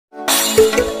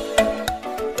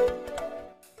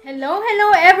Hello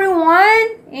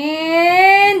everyone!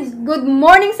 And good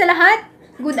morning sa lahat!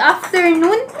 Good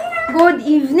afternoon, good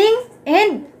evening,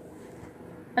 and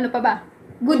ano pa ba?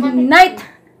 Good night!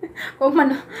 kung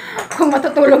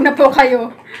matutulog na po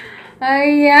kayo.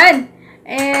 Ayan!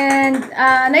 And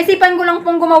naisipan ko lang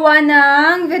pong gumawa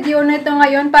ng video na ito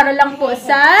ngayon para lang po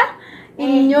sa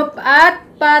inyo at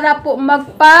para po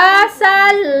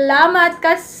magpasalamat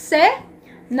kasi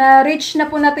na-reach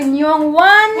na po natin yung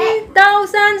 1,000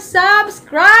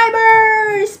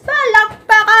 subscribers!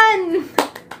 Palakpakan!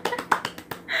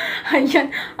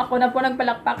 Ayan, ako na po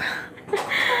nagpalakpak.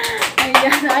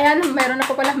 Ayan, meron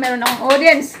akong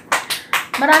audience.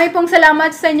 Marami pong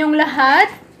salamat sa inyong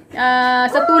lahat.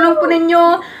 Sa tulong po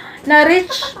ninyo,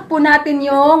 na-reach po natin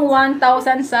yung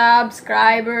 1,000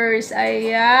 subscribers.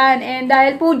 Ayan, and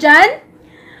dahil po dyan,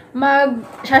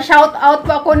 mag-shoutout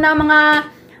po ako ng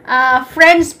mga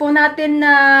friends po natin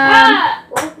na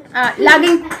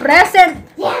laging present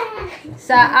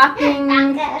sa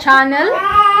aking channel.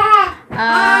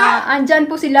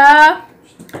 Andyan po sila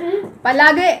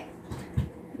palagi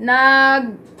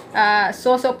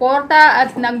susuporta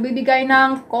at nagbibigay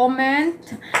ng comment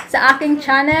sa aking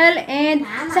channel, and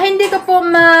sa hindi ko po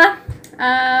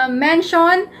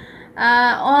mention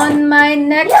on my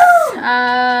next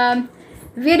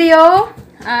video,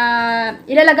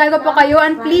 ilalagay ko po kayo,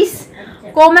 and please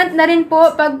comment na rin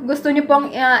po pag gusto niyo pong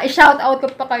i-shoutout ko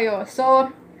pa kayo. So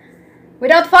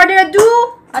without further ado,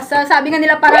 as sabi nga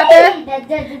nila parate,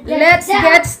 let's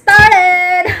get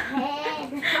started.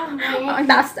 Ang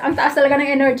taas talaga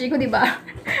ng energy ko, di ba?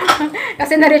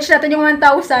 Kasi na-reach natin yung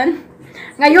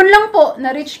 1,000. Ngayon lang po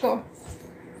na-reach ko.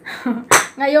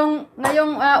 ngayong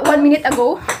 1 minute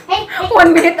ago.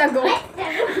 1 minute ago.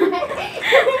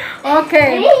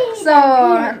 Okay. So,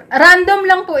 random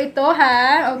lang po ito,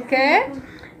 ha? Okay.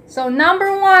 So,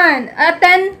 number 1.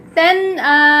 10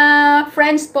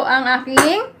 friends po ang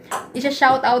aking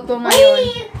isa-shoutout ko ngayon.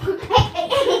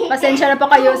 Pasensya na po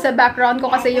kayo sa background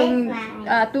ko kasi yung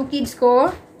 2 kids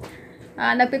ko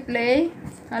nagpi-play.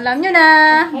 Alam nyo na,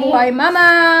 buhay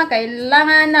mama,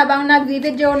 kailangan habang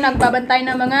nag-video, nagbabantay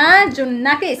ng mga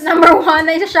junakis. Number 1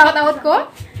 na isa-shoutout ko,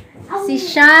 si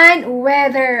Shine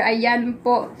Weather. Ayan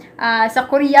po. Sa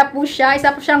Korea po siya.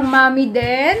 Isa po siyang mommy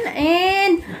din.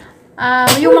 And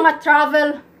yung mga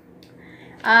travel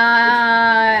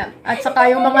at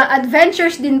saka yung mga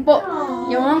adventures din po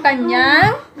yung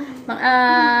kanyang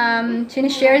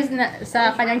sinishare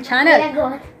sa kanyang channel.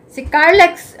 Si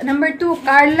Carlex, number 2,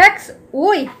 Carlex,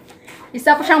 uy,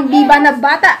 isa po siyang biba na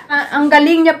bata. Ang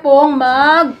galing niya pong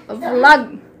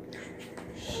mag-vlog.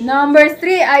 Number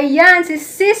 3, ayan, si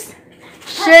Sis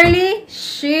Shirley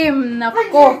Shim.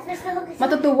 Nako,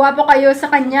 matutuwa po kayo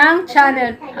sa kanyang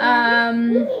channel.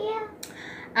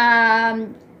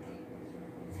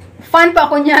 Fan po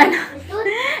ako niyan.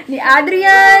 Ni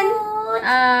Adrian.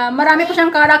 Marami po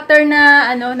siyang character na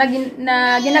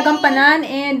ginagampanan,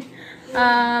 and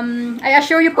I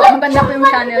assure you po, maganda po yung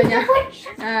channel niya.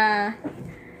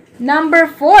 Number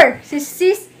 4, si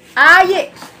Sis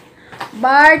Aye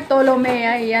Bartolome.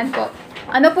 Ayan po.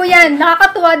 Ano po yan?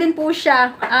 Nakakatuwa din po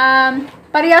siya.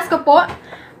 Parehas ko po.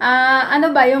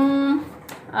 Ano ba yung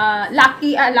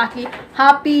happy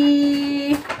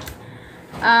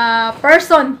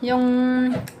person yung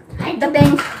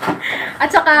dating. At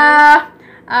saka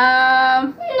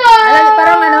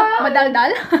parang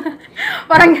madaldal.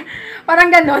 parang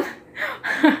ganon.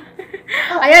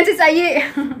 Ayan si Sayi.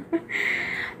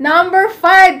 Number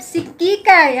 5, si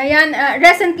Kikay. Ayan,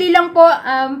 recently lang po,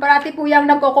 parati po yung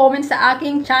nagko-comment sa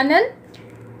aking channel.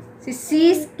 Si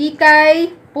Sis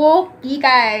Kikay po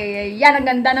Kikay. Ayan, ang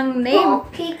ganda ng name.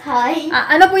 Kikay.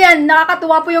 Ano po yan,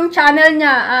 nakakatuwa po yung channel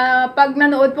niya. Pag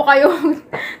nanood po kayo,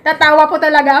 tatawa po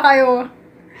talaga kayo.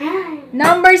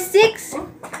 Number 6,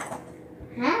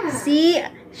 si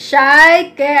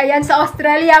Shy. Ayan, sa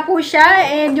Australia po siya.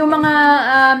 And yung mga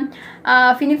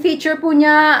fini-feature po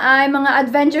niya ay mga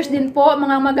adventures din po,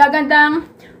 mga magagandang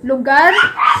lugar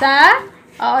sa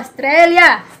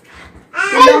Australia.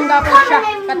 Ilongga po siya,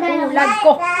 katulad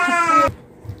ko.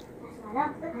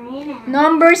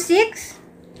 Number 6,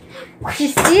 si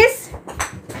Sis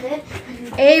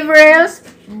Averil's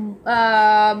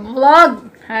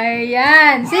vlog.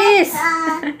 Ayan, sis.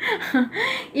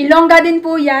 Ilongga din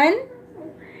po yan.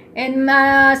 And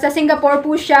sa Singapore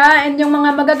po siya. And yung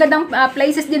mga magagandang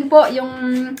places din po yung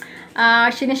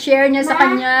sinashare niya sa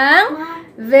kanyang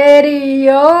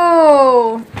video.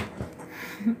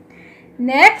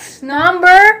 Next,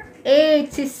 number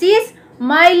 8, si Sis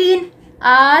Mylene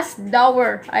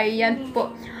Asdawer. Ayan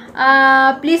po.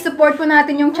 Please support po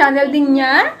natin yung channel din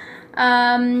niya.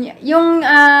 Yung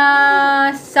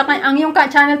yung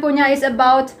channel po niya is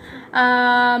about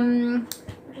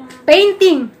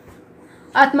painting.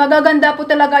 At magaganda po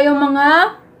talaga yung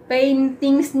mga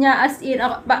paintings niya, as in,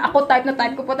 ako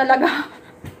type ko po talaga.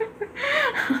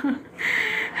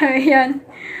 Ayan.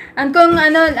 And kung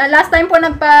last time po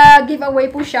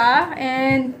nagpa-giveaway po siya,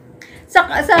 and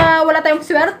wala tayong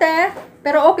swerte,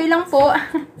 pero okay lang po.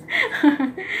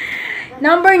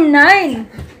 Number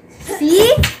 9.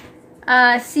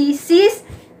 Si Sis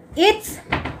It's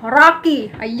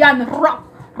Rocky. Ayan, rock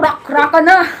ka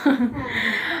na.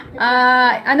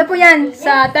 Ano po yan?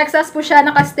 Sa Texas po siya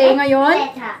nakastay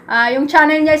ngayon. Yung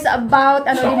channel niya is about,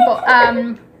 din po,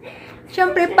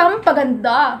 syempre,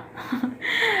 pampaganda.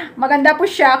 Maganda po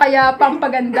siya, kaya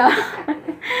pampaganda.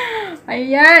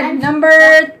 Ayan. Number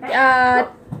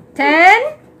 10.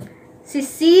 Si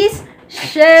Sis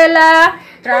Sheila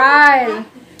Trial.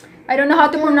 I don't know how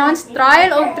to pronounce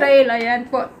trial or trail. Ayan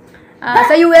po.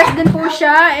 Sa US din po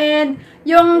siya, and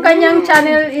yung kanyang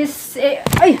channel is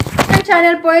yung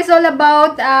channel po is all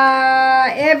about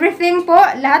everything po,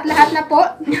 lahat na po.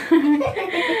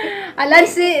 Alan,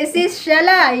 si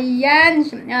Sheila, ayan.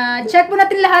 Check po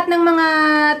natin lahat ng mga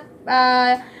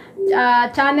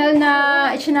channel na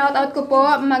i-shout ko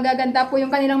po. Magaganda po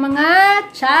yung kanilang mga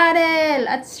channel.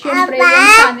 At syempre,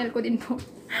 yung channel ko din po.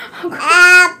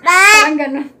 Parang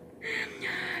ganun.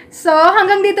 So,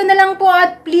 hanggang dito na lang po,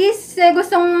 at please,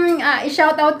 gustong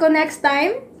i-shoutout ko next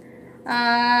time.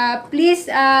 Please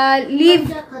leave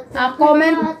a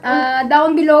comment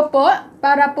down below po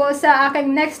para po sa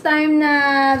aking next time na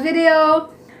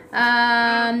video,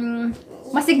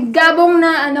 masigabong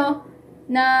na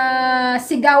na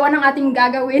sigawan ang ating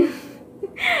gagawin.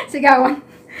 Sigawan.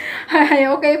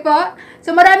 Okay po.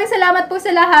 So, maraming salamat po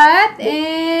sa lahat,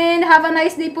 and have a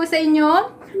nice day po sa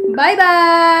inyo.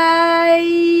 Bye-bye!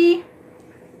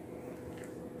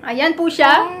 Ayan po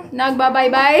siya.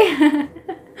 Nagba-bye-bye.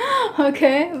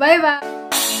 Okay,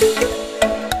 bye-bye!